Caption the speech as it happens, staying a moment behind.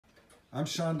I'm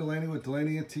Sean Delaney with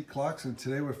Delaney Antique Clocks, and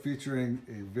today we're featuring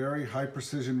a very high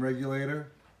precision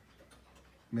regulator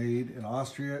made in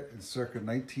Austria in circa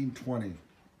 1920.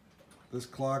 This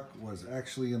clock was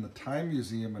actually in the Time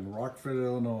Museum in Rockford,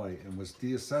 Illinois, and was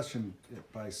deaccessioned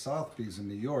by Sotheby's in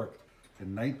New York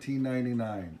in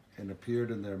 1999 and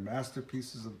appeared in their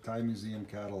Masterpieces of the Time Museum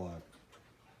catalog.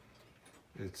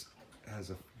 It has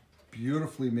a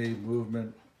beautifully made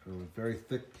movement with very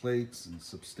thick plates and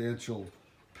substantial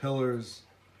pillars,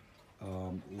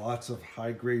 lots of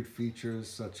high-grade features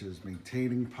such as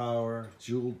maintaining power,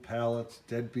 jeweled pallets,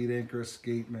 deadbeat anchor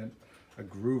escapement, a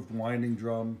grooved winding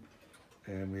drum,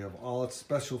 and we have all its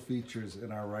special features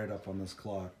in our write-up on this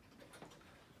clock.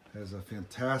 It has a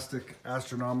fantastic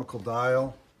astronomical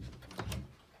dial.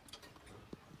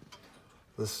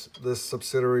 This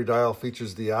subsidiary dial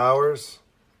features the hours,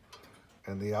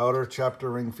 and the outer chapter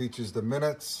ring features the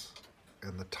minutes,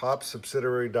 and the top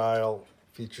subsidiary dial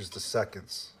features the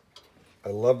seconds. I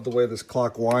love the way this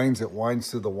clock winds. It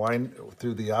winds through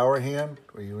the hour hand,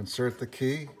 where you insert the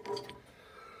key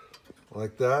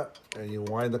like that, and you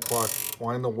wind the clock,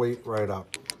 wind the weight right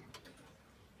up.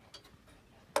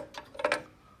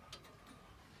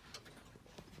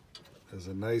 There's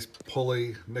a nice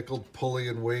pulley, nickel pulley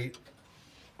and weight.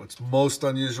 What's most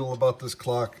unusual about this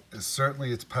clock is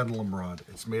certainly its pendulum rod.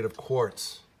 It's made of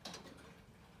quartz.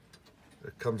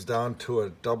 It comes down to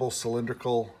a double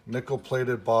cylindrical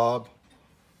nickel-plated bob,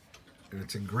 and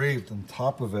it's engraved on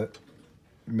top of it,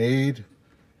 made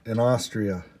in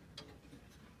Austria.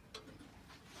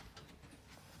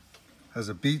 Has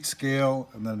a beat scale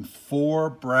and then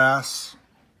 4 brass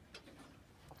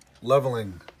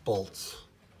leveling bolts.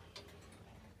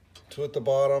 2 at the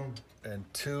bottom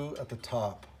and 2 at the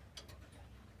top.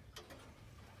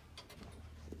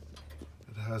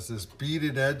 It has this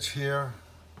beaded edge here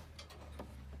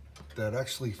that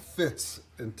actually fits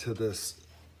into this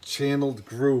channeled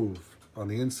groove on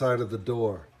the inside of the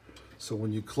door. So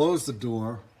when you close the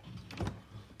door,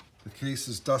 the case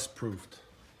is dust-proofed.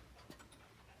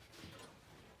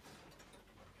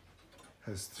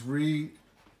 Has 3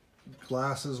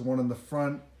 glasses, 1 in the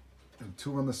front and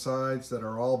 2 on the sides that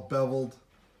are all beveled.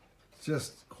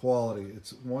 Just quality.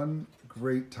 It's one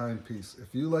great timepiece.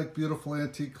 If you like beautiful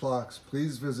antique clocks,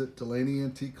 please visit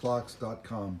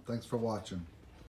DelaneyAntiqueClocks.com. Thanks for watching.